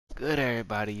good,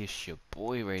 everybody? It's your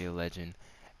boy Radio Legend,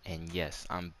 and yes,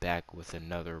 I'm back with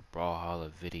another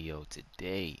Brawlhalla video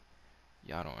today.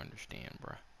 Y'all don't understand,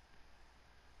 bruh.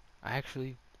 I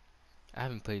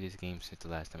haven't played this game since the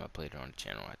last time I played it on the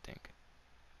channel, I think,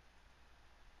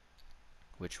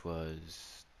 which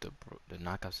was the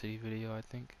Knockoutcity video, I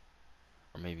think,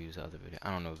 or maybe it was the other video.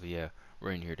 I don't know, but yeah,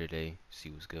 we're in here today,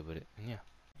 see what's good with it, and yeah,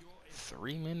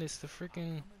 3 minutes to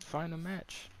freaking find a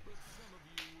match.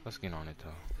 Let's get on it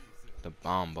though. The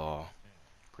bomb ball,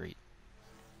 great,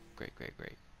 great, great,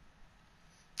 great.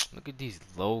 Look at these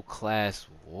low-class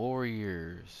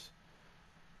warriors.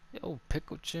 Yo,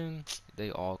 Pickle Chin.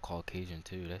 They all Caucasian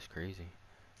too. That's crazy.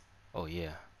 Oh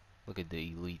yeah. Look at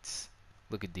the elites.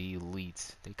 Look at the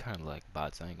elites. They kind of like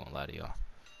bots. I ain't gonna lie to y'all.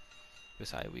 This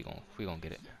side we gonna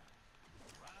get it.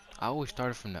 I always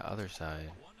started from the other side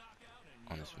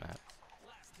on this map.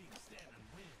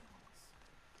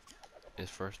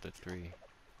 It's first to 3.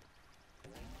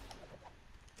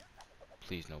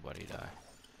 Please nobody die.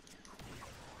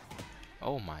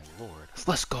 Oh my lord.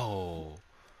 Let's go.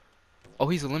 Oh,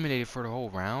 he's eliminated for the whole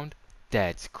round?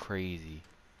 That's crazy.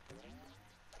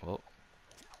 Well,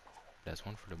 that's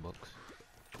one for the books.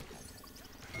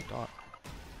 I thought.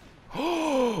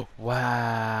 Oh, wow.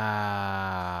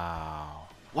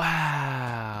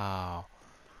 Wow.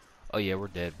 Oh yeah, we're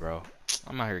dead, bro.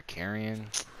 I'm out here carrying.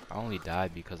 I only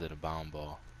died because of the bomb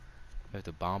ball. If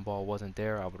the bomb ball wasn't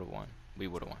there, I would have won. We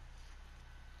would have won.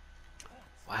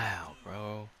 Wow,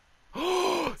 bro.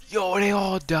 Yo, they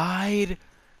all died?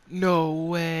 No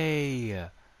way.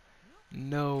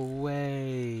 No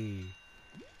way.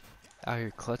 Out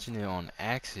here clutching it on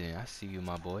accident. I see you,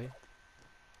 my boy.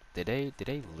 Did they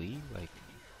leave? Like,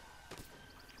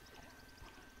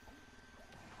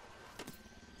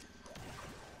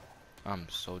 I'm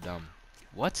so dumb.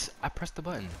 What? I pressed the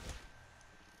button.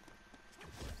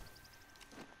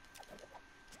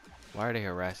 Why are they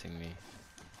harassing me?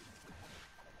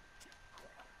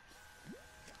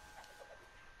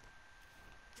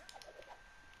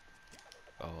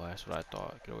 Oh, that's what I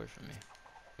thought. Get away from me.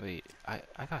 Wait, I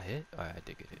got hit? Oh, I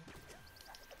did get hit.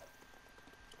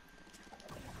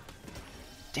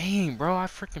 Dang, bro, I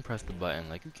freaking pressed the button.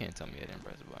 Like, you can't tell me I didn't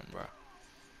press the button, bro.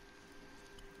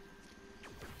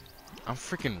 I'm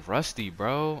freaking rusty,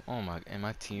 bro. Oh my, and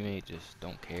my teammate just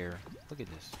don't care. Look at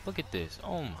this. Look at this.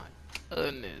 Oh my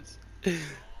goodness.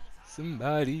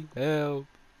 Somebody help.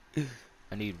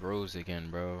 I need Rose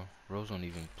again, bro. Rose don't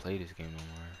even play this game no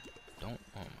more. Don't.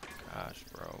 Oh my gosh,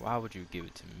 bro. Why would you give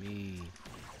it to me?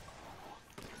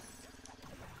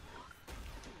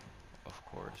 Of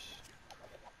course.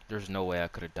 There's no way I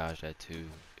could have dodged that too.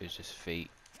 It's just fate.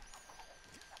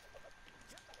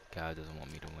 God doesn't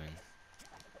want me to win.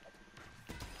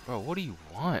 Bro, what do you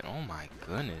want? Oh my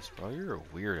goodness, bro. You're a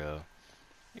weirdo.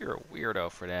 You're a weirdo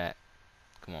for that.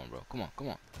 Come on, bro. Come on, come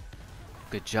on.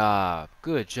 Good job.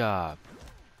 Good job.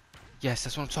 Yes,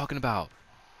 that's what I'm talking about.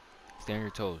 Stay on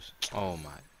your toes. Oh my.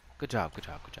 Good job, good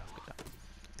job, good job, good job.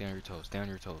 Stay on your toes. Stay on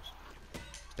your toes.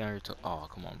 Stay on your toes. Oh,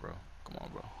 come on, bro. Come on,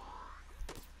 bro.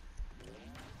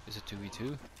 Is it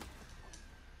 2v2?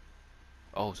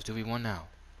 Oh, it's a 2v1 now.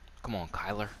 Come on,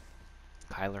 Kyler.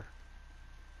 Kyler.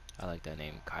 I like that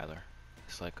name, Kyler.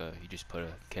 It's like you just put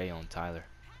a K on Tyler.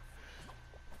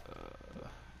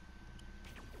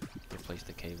 Replace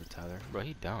the K with Tyler. Bro,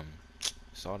 he dumb.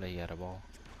 Saw that he had a ball.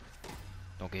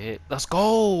 Don't get hit. Let's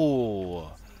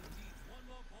go!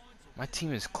 My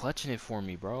team is clutching it for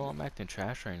me, bro. I'm acting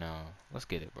trash right now. Let's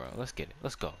get it, bro. Let's get it.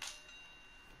 Let's go.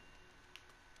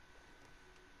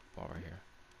 Ball right here.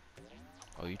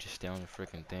 Oh, you just stay on the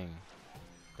freaking thing.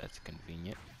 That's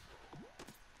convenient.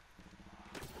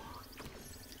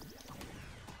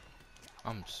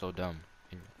 I'm so dumb.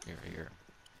 Here.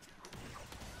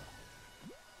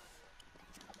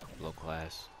 Low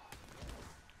class.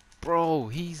 Bro,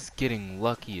 he's getting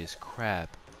lucky as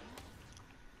crap.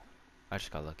 I just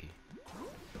got lucky.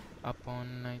 Up all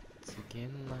night to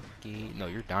get lucky. No,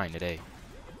 you're dying today.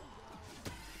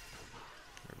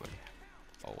 Everybody.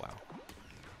 Oh, wow.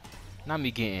 Not me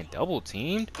getting double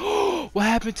teamed. What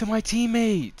happened to my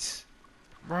teammates?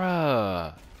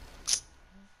 Bruh.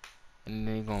 And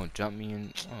they gonna jump me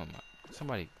in. Oh my.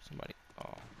 Somebody.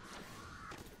 Oh.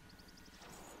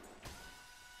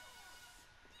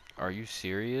 Are you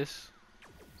serious?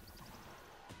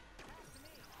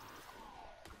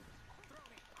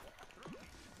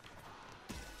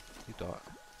 You thought.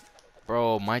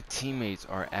 Bro, my teammates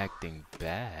are acting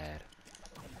bad.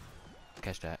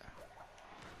 Catch that.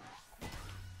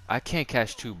 I can't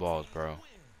catch 2 balls, bro.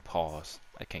 Pause.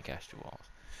 I can't catch 2 balls.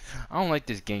 I don't like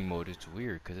this game mode. It's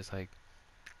weird because it's like,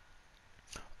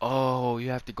 oh, you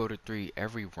have to go to 3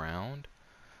 every round.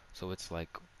 So it's like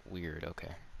weird.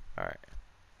 Okay. Alright.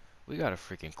 We gotta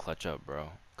freaking clutch up, bro.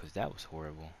 Cause that was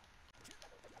horrible.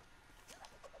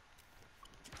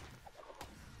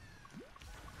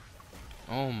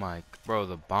 Oh my, bro,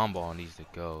 the bomb ball needs to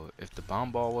go. If the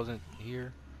bomb ball wasn't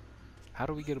here, how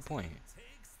do we get a point?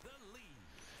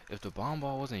 If the bomb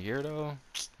ball wasn't here though,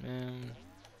 man,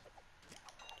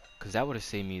 cause that would have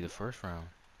saved me the first round.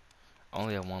 I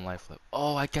only have one life left.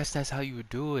 Oh, I guess that's how you would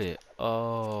do it.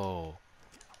 Oh,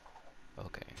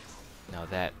 okay. Now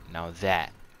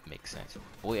that makes sense.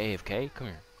 Boy, AFK, come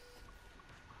here.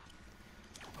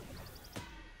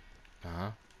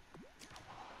 Uh-huh.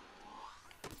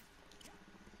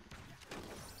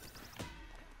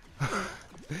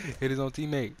 Hit his own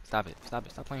teammate. Stop it. Stop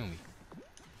it. Stop playing with me.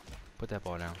 Put that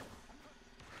ball down.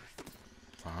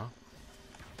 Uh-huh.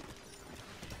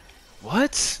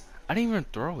 What? I didn't even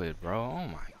throw it, bro. Oh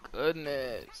my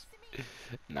goodness.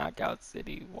 Knockout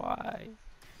City, why?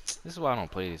 This is why I don't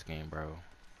play this game, bro.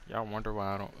 Y'all wonder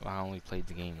why I only played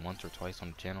the game once or twice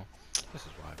on the channel? This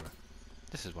is why, bro.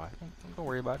 This is why. Don't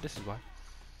worry about it. This is why.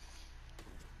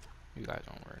 You guys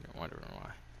don't worry. Don't wonder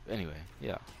why. Anyway,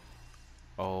 yeah.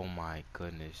 Oh my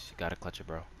goodness. You gotta clutch it,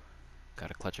 bro.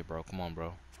 Gotta clutch it, bro. Come on,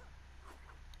 bro.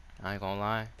 I ain't gonna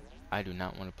lie. I do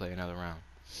not want to play another round.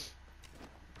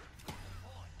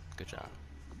 Good job.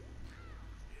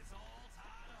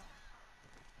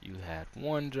 You had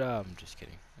one job. I'm just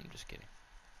kidding. I'm just kidding.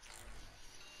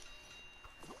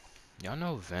 Y'all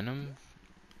know Venom,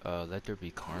 Let There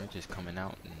Be Carnage is coming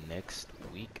out next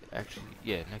week? Actually,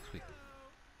 yeah, next week.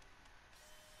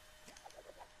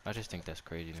 I just think that's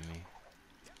crazy to me.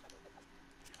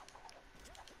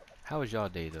 How was y'all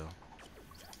day, though?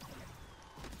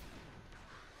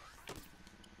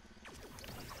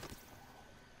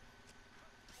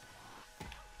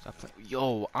 Stop playing.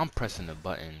 Yo, I'm pressing the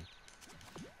button.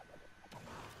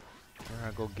 Here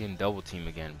I go getting double team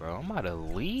again, bro. I'm about to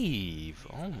leave.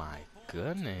 Oh my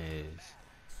goodness.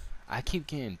 I keep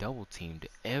getting double teamed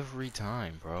every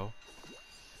time, bro.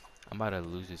 I'm about to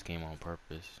lose this game on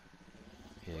purpose.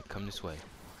 Yeah, come this way.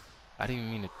 I didn't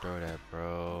even mean to throw that,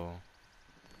 bro.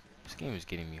 This game is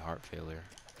getting me heart failure.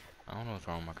 I don't know what's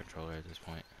wrong with my controller at this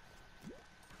point.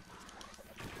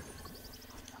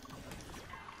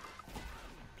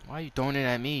 Why are you throwing it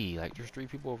at me? Like, there's 3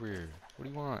 people over here. What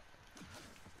do you want?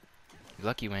 You're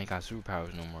lucky we ain't got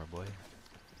superpowers no more, boy.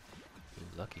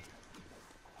 You're lucky.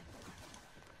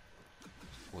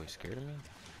 This boy scared of me?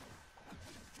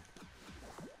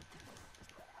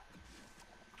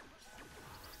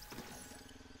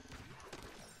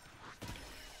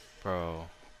 Bro.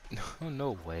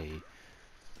 No way.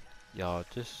 Y'all,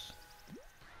 just...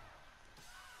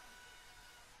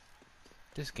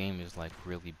 This game is, like,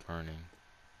 really burning.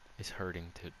 It's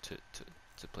hurting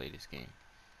to play this game.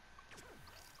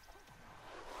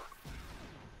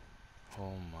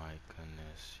 Oh my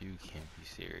goodness. You can't be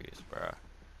serious, bruh.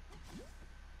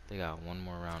 They got one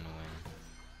more round to win.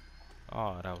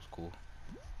 Oh, that was cool.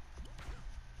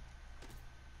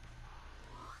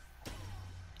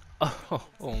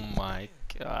 Oh my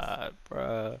god,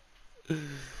 bruh.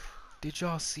 Did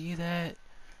y'all see that?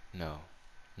 No.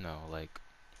 No, like...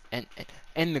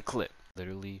 End the clip.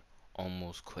 Literally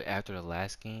almost quit. After the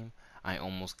last game, I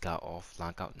almost got off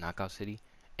Knockout City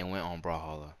and went on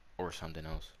Brawlhalla or something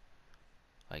else.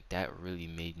 Like, that really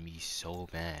made me so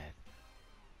mad.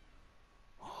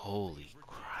 Holy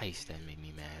Christ, that made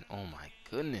me mad. Oh my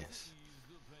goodness.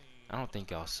 I don't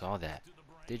think y'all saw that.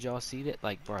 Did y'all see that?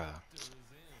 Like, bruh.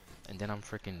 And then I'm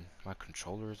freaking, my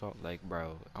controller's all, like,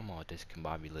 bro, I'm all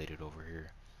discombobulated over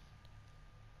here.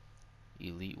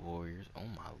 Elite Warriors. Oh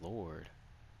my lord.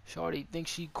 Shawty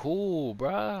thinks she cool,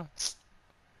 bruh.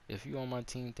 If you on my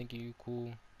team thinking you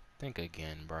cool, think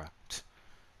again, bruh.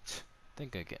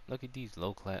 Think again. Look at these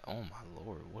low class. Oh my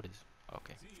lord, what is?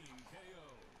 Okay.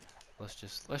 Let's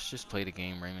just play the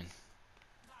game, Raymond.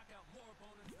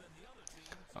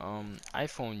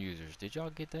 iPhone users, did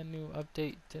y'all get that new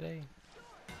update today?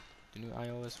 The new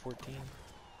iOS 14?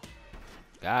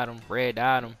 Got him. Red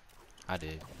dot him. I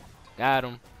did. Got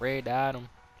him. Red dot him.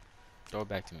 Throw it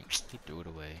back to me. He threw it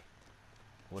away.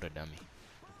 What a dummy.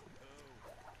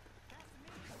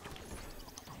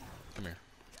 Come here.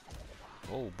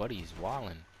 Oh, buddy is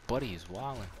wildin'. Buddy is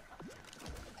wildin'.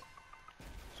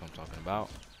 That's what I'm talking about.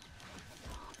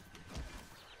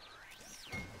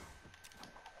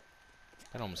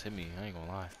 That almost hit me. I ain't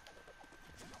gonna lie.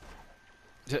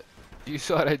 You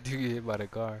saw that dude get hit by the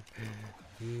car.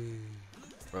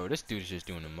 Bro, this dude is just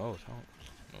doing the most. I don't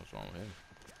know what's wrong with him.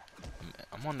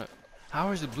 I'm on the...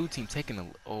 How is the blue team taking the...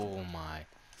 Oh my.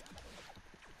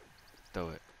 Throw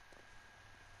it.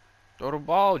 Throw the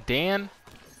ball, Dan.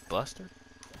 Buster.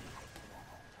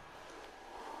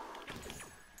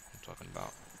 talking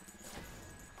about.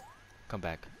 Come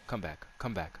back, come back,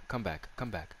 come back, come back, come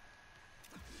back.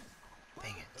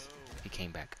 Dang it. He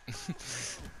came back.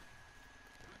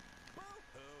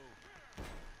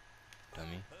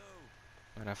 Dummy.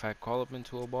 Matter of fact, call up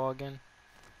into a ball again.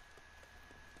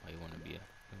 Oh, you wanna be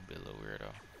a little weirdo.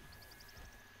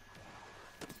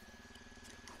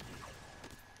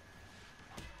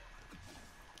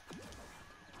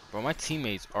 Bro, my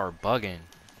teammates are bugging.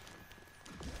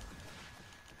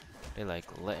 They like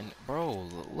letting, bro,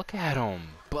 look at them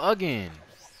bugging.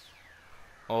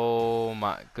 Oh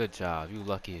my, good job. You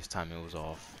lucky his timing was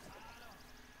off.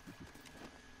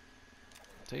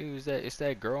 Tell you, it's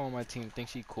that girl on my team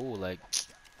thinks she cool. Like,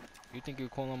 you think you're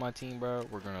cool on my team, bro?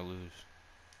 We're gonna lose.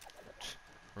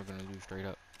 We're gonna lose straight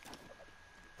up.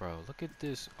 Bro, look at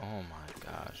this. Oh my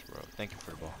gosh, bro. Thank you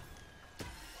for the ball.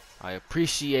 I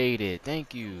appreciate it.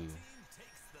 Thank you.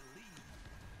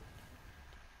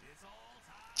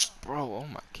 Bro, oh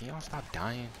my, can y'all stop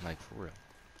dying? Like, for real.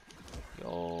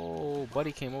 Yo,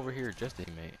 buddy came over here just to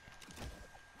mate.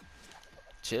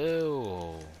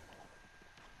 Chill.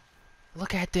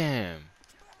 Look at them.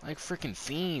 Like freaking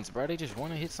fiends, bro. They just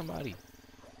want to hit somebody.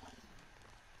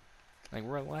 Like,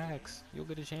 relax. You'll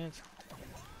get a chance.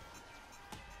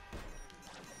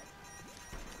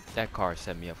 That car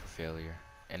set me up for failure,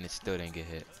 and it still didn't get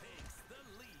hit.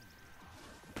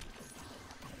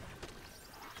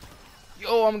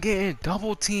 Yo, I'm getting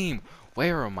double teamed.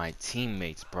 Where are my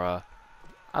teammates, bruh?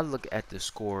 I look at the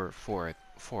score for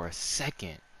a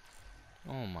second.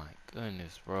 Oh my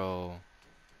goodness, bro.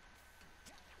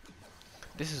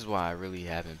 This is why I really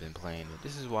haven't been playing it.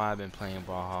 This is why I've been playing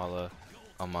Brawlhalla,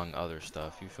 among other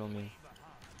stuff. You feel me?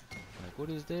 Like, what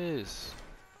is this?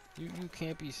 You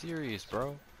can't be serious,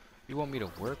 bro. You want me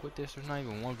to work with this? There's not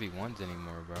even 1v1s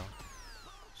anymore, bro.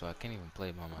 So I can't even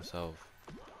play by myself.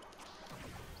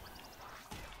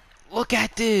 Look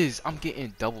at this! I'm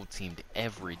getting double teamed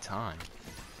every time.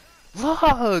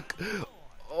 Look!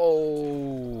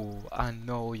 Oh, I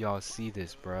know y'all see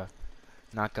this, bruh.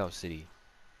 Knockoutcity.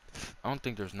 I don't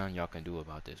think there's nothing y'all can do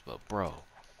about this, but bro,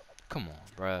 come on,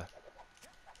 bruh.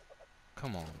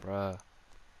 Come on, bruh.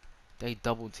 They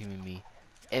double teaming me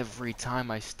every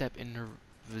time I step in their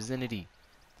vicinity.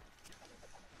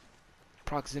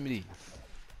 Proximity.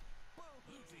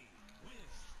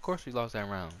 Of course we lost that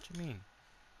round. What you mean?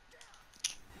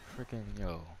 Freaking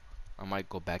yo. I might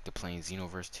go back to playing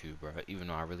Xenoverse 2, bro, even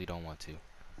though I really don't want to.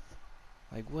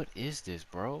 Like, what is this,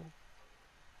 bro?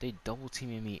 They double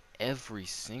teaming me every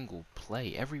single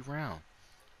play, every round.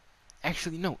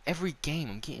 Actually, no, every game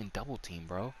I'm getting double teamed,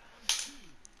 bro.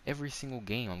 Every single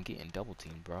game I'm getting double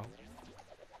teamed, bro.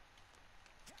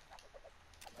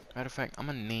 Matter of fact, I'm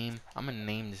gonna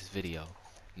name this video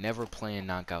 "Never Playing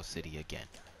Knockoutcity Again."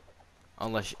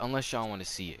 Unless y'all want to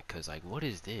see it, cause like, what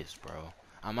is this, bro?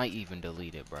 I might even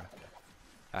delete it, bro.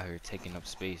 Out here taking up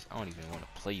space. I don't even want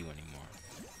to play you anymore.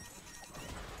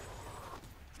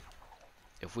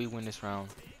 If we win this round,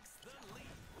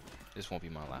 this won't be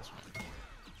my last one.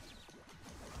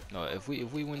 No, if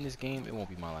we win this game, it won't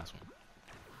be my last one.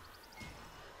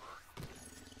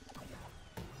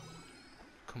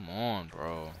 Come on,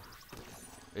 bro.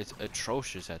 It's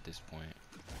atrocious at this point.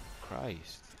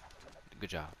 Christ.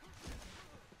 Good job.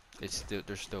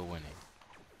 They're still winning.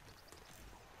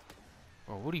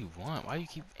 Bro, what do you want? Why do you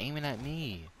keep aiming at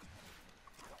me?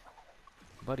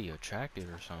 Buddy attracted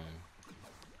or something.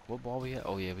 What ball we had?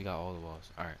 Oh yeah, we got all the balls.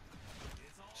 Alright.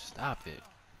 Stop it.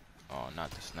 Oh,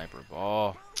 not the sniper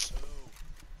ball.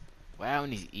 Wow,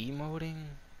 and he's emoting?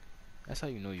 That's how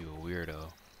you know you're a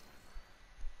weirdo.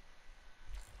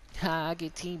 Ha, I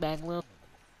get team back, Lil.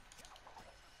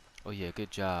 Oh yeah,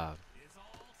 good job.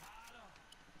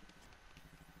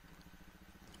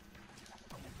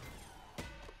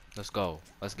 Let's go.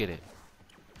 Let's get it.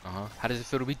 How does it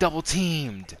feel to be double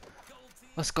teamed?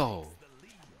 Let's go.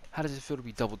 How does it feel to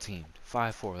be double teamed?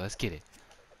 5-4. Let's get it.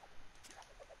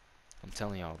 I'm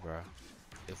telling y'all, bro.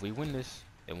 If we win this,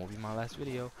 it won't be my last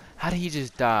video. How did he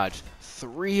just dodge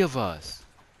 3 of us?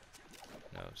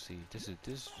 No, see, this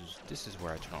is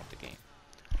where I turn off the game.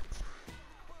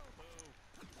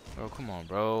 Bro, come on,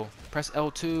 bro. Press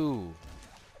L2.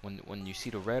 When you see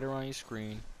the red around your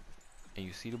screen and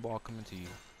you see the ball coming to you,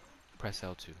 press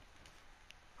L2.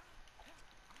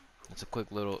 It's a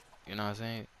quick little, you know what I'm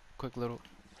saying? Quick little,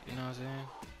 you know what I'm saying?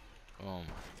 Oh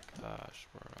my gosh,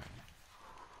 bro.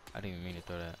 I didn't even mean to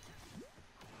throw that.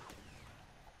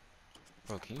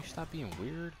 Bro, can you stop being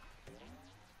weird?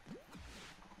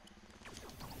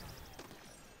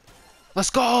 Let's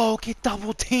go! Get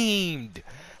double teamed!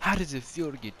 How does it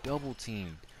feel to get double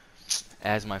teamed?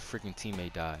 As my freaking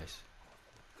teammate dies.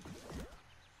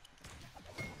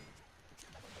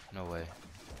 No way.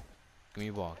 Give me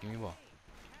a ball. Give me a ball.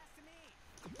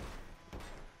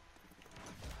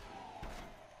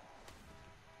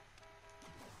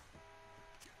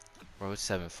 Bro, it's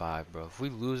 7-5, bro. If we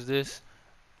lose this,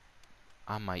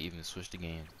 I might even switch the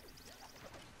game.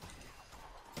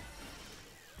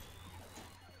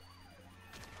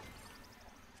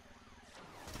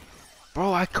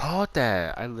 Bro, I caught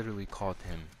that. I literally caught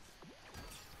him.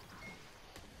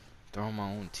 Throwing my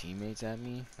own teammates at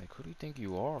me? Like, who do you think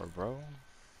you are, bro?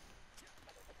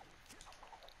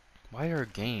 Why are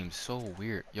games so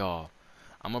weird? Y'all,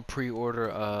 I'm gonna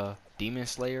pre-order Demon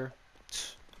Slayer.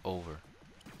 Over.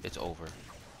 It's over.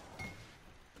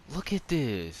 Look at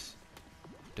this.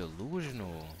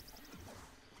 Delusional.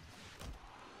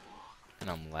 And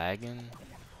I'm lagging.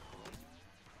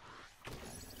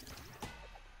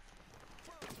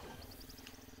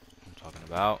 I'm talking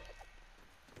about.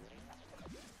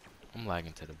 I'm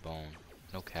lagging to the bone.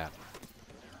 No cap.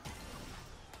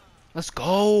 Let's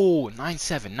go!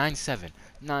 9-7, 9-7,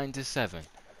 9-7.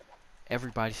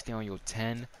 Everybody stay on your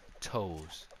 10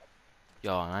 toes.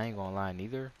 Y'all, I ain't gonna lie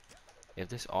neither. If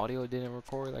this audio didn't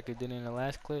record like it did in the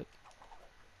last clip,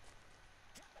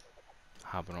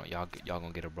 hopping on y'all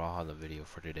gonna get a Brawlhalla video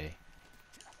for today.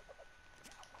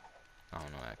 I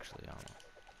don't know actually, I don't know.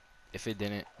 If it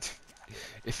didn't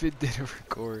if it didn't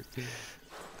record,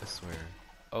 I swear.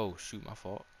 Oh shoot, my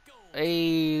fault.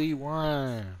 Hey, we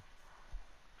won.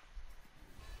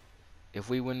 If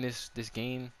we win this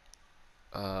game,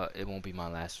 it won't be my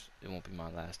last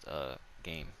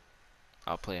game.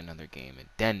 I'll play another game and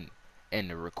then end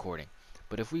the recording.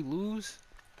 But if we lose,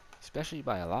 especially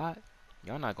by a lot,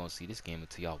 y'all not gonna see this game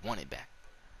until y'all want it back.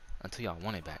 Until y'all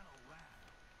want it back.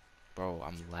 Bro,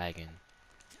 I'm lagging.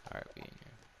 Alright, we in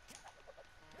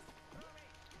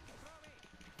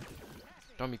here.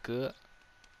 Throw me good.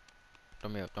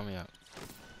 Throw me up, throw me up.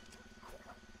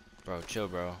 Bro, chill,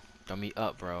 bro. Throw me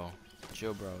up, bro.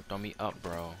 Chill, bro. Throw me up,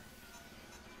 bro.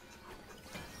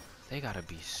 They gotta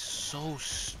be so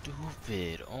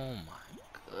stupid. Oh my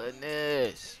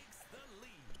goodness.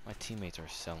 My teammates are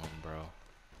selling, bro.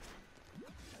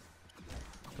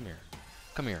 Come here.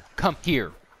 Come here. Come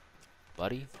here.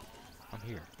 Buddy. I'm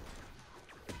here.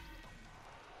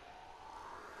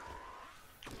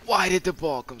 Why did the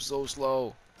ball come so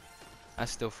slow? I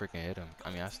still freaking hit him.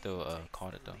 I mean, I still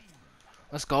caught it though.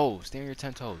 Let's go. Stay on your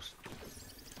 10 toes.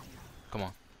 Come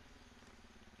on.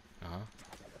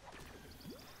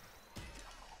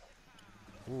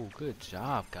 Ooh, good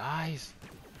job, guys.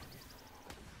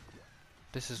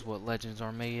 This is what legends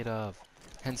are made of.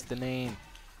 Hence the name.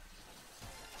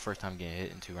 First time getting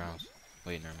hit in 2 rounds.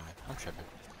 Wait, never mind. I'm tripping.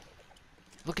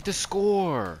 Look at the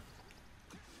score.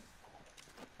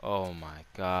 Oh my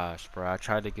gosh, bro. I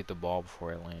tried to get the ball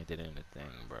before it landed in the thing,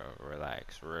 bro.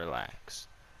 Relax, relax.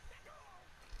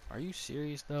 Are you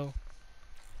serious, though?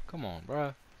 Come on,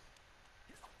 bro.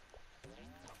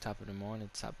 Top of the morning,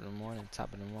 top of the morning,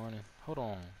 top of the morning. Hold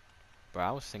on. Bro,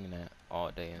 I was singing that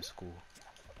all day in school.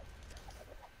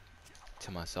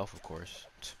 To myself, of course.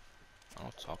 I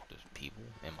don't talk to people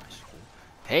in my school.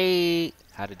 Hey!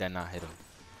 How did that not hit him?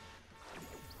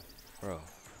 Bro,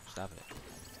 stop it.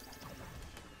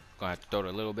 Gonna have to throw it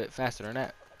a little bit faster than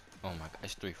that. Oh my god,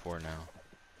 it's 3-4 now.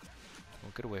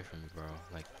 Well, get away from me, bro.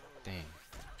 Like, dang.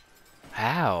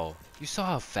 How? You saw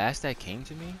how fast that came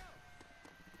to me?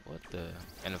 What the?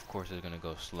 And of course it's gonna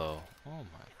go slow. Oh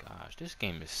my gosh, this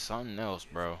game is something else,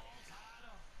 bro.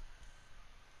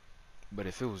 But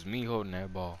if it was me holding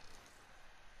that ball,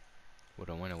 would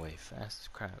have went away fast as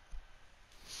crap.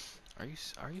 Are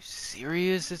you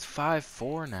serious? It's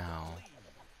 5-4 now,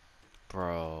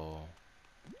 bro.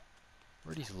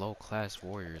 Where are these low-class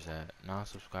warriors at?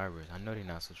 Non-subscribers. I know they're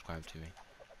not subscribed to me.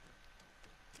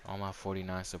 All my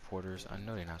 49 supporters. I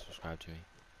know they're not subscribed to me.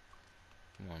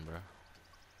 Come on, bro.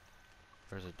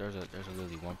 There's a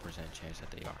literally 1% chance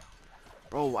that they are.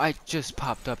 Bro, I just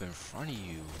popped up in front of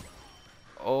you.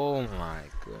 Oh my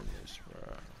goodness,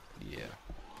 bro. Yeah.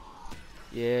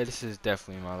 Yeah, this is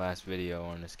definitely my last video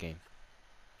on this game.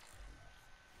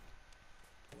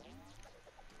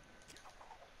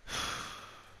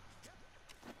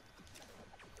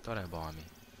 Throw that ball on me.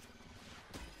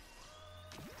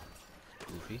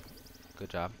 Goofy. Good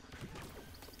job.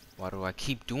 Why do I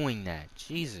keep doing that?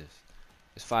 Jesus.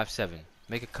 It's 5-7.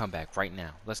 Make a comeback right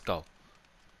now. Let's go.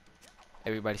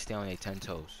 Everybody stay on their 10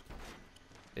 toes.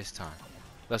 This time.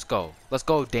 Let's go. Let's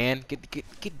go, Dan.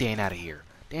 Get Dan out of here.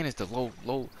 Dan is the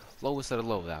lowest of the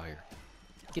low out here.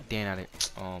 Get Dan out of here.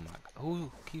 Oh my god.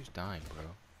 Who keeps dying, bro?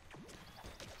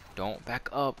 Don't back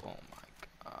up. Oh my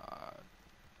god.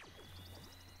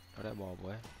 Throw that ball,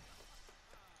 boy.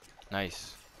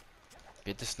 Nice.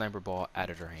 Get the sniper ball out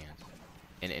of their hands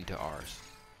and into ours.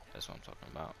 That's what I'm talking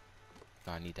about.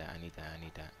 No, I need that. I need that. I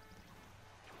need that.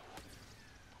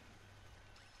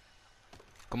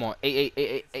 Come on. 8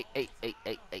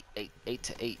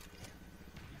 to 8.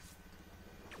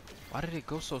 Why did it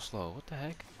go so slow? What the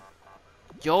heck?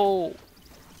 Yo!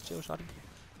 Chill, shawty.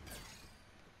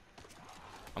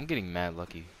 I'm getting mad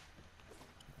lucky.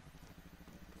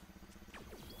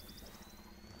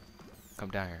 Come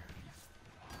down here.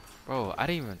 Bro, I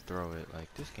didn't even throw it.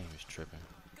 Like, this game is tripping.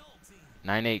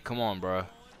 9-8, come on, bro.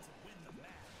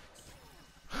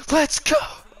 Let's go!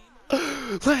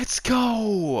 Let's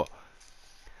go!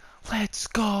 Let's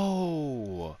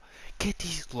go! Get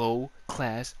these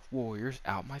low-class warriors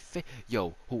out my face.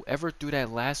 Yo, whoever threw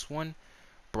that last one,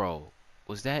 bro,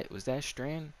 was that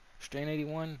Strand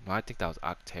 81? No, I think that was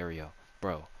Octario.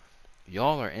 Bro,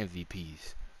 y'all are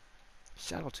MVPs.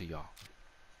 Shout out to y'all.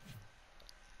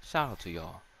 Shout out to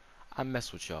y'all. I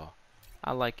mess with y'all.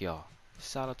 I like y'all.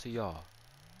 Shout out to y'all.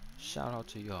 Shout out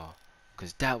to y'all.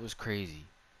 Cause that was crazy.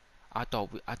 I thought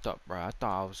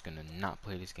I was gonna not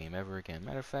play this game ever again.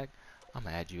 Matter of fact, I'm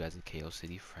gonna add you as a KO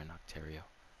City friend, Octario.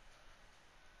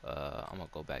 I'm gonna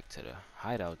go back to the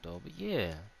hideout though. But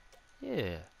yeah,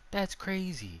 that's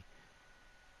crazy.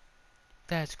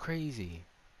 That's crazy.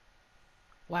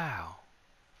 Wow.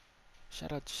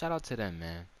 Shout out to them,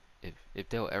 man. If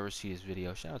they'll ever see this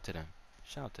video, shout out to them.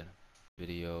 Shout out to them.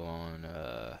 Video on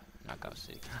Knockout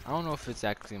City. I don't know if it's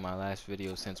actually my last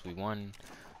video since we won,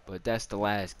 but that's the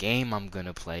last game I'm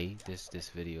gonna play. This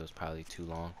video is probably too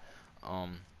long.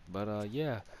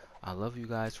 Yeah, I love you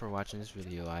guys for watching this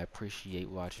video. I appreciate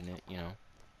watching it, you know.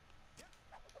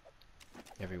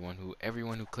 Everyone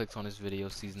who clicks on this video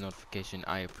sees the notification.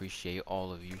 I appreciate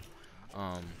all of you.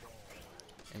 And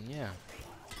yeah,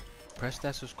 press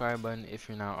that subscribe button if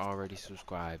you're not already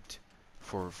subscribed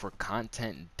for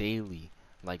content daily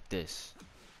like this.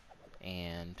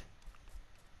 And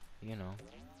you know,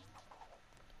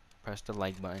 press the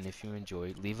like button if you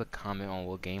enjoyed. Leave a comment on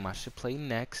what game I should play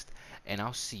next, and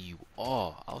I'll see you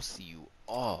all. I'll see you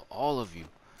all of you.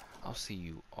 I'll see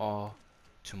you all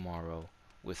tomorrow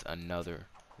with another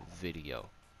video.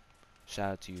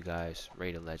 Shout out to you guys.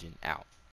 Raider Legend out.